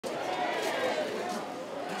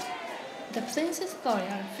The Princess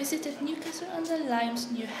Royal visited Newcastle-under-Lyme's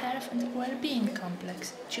new health and wellbeing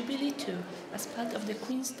complex, Jubilee2, as part of the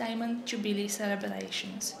Queen's Diamond Jubilee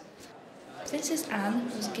celebrations. Princess Anne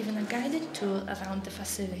was given a guided tour around the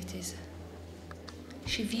facilities.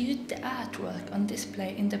 She viewed the artwork on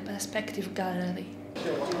display in the Perspective Gallery.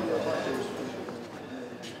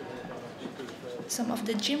 Some of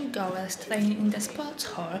the gym goers training in the sports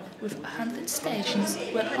hall with 100 stations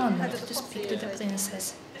were honoured to speak to the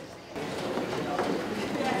princess.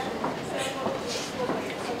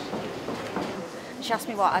 She asked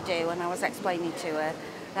me what I do, and I was explaining to her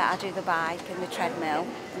that I do the bike and the treadmill,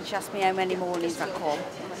 and she asked me how many mornings I come.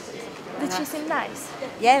 Did she seem nice?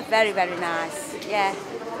 Yeah, very, very nice. Yeah,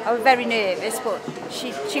 I was very nervous, but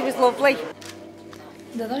she was lovely.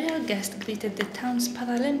 The royal guest greeted the town's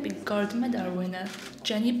Paralympic gold medal winner,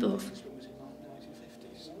 Jenny Booth.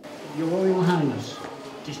 Your Royal Highness,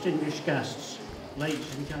 distinguished guests,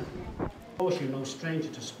 ladies and gentlemen, of course you're no stranger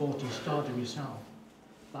to sporting stardom yourself.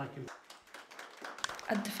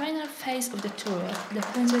 At the final phase of the tour, the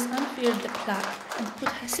princess unveiled the plaque and put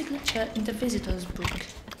her signature in the visitors' book.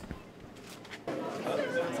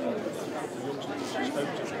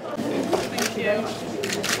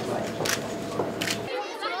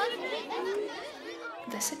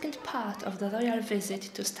 The second part of the royal visit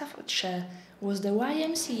to Staffordshire was the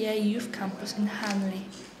YMCA youth campus in Hanley.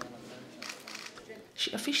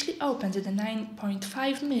 She officially opened the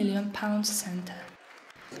 £9.5 million centre.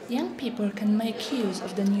 Young people can make use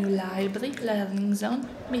of the new library, learning zone,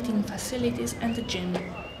 meeting facilities and the gym.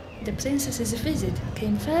 The princess's visit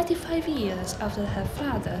came 35 years after her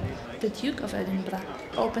father, the Duke of Edinburgh,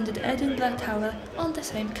 opened the Edinburgh Tower on the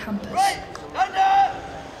same campus.